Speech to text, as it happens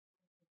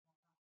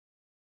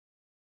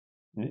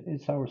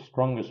It's our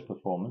strongest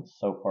performance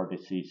so far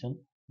this season.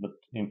 But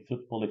in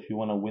football, if you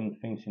want to win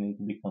things, you need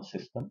to be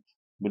consistent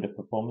with the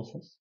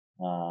performances.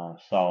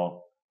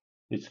 So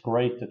it's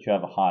great that you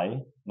have a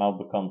high. Now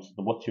becomes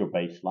what's your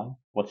baseline?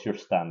 What's your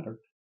standard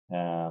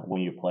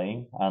when you're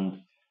playing?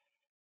 And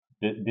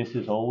this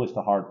is always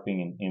the hard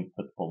thing in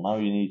football. Now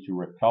you need to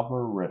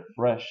recover,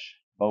 refresh,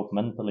 both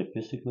mentally,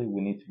 physically.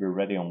 We need to be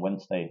ready on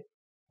Wednesday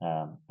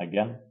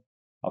again.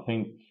 I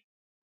think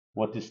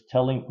what is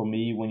telling for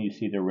me when you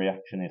see the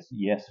reaction is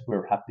yes,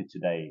 we're happy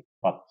today,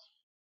 but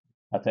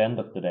at the end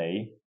of the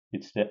day,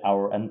 it's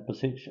our end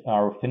position,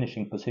 our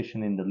finishing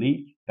position in the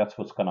league. That's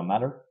what's going to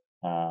matter.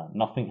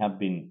 Nothing have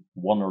been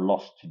won or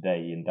lost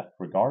today in that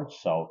regard.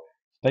 So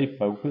stay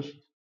focused,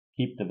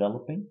 keep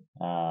developing.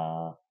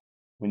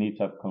 We need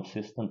to have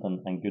consistent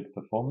and good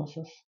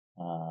performances,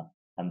 uh,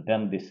 and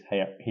then this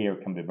here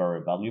can be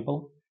very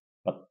valuable.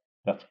 But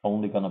that's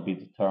only going to be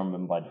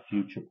determined by the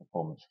future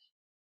performances.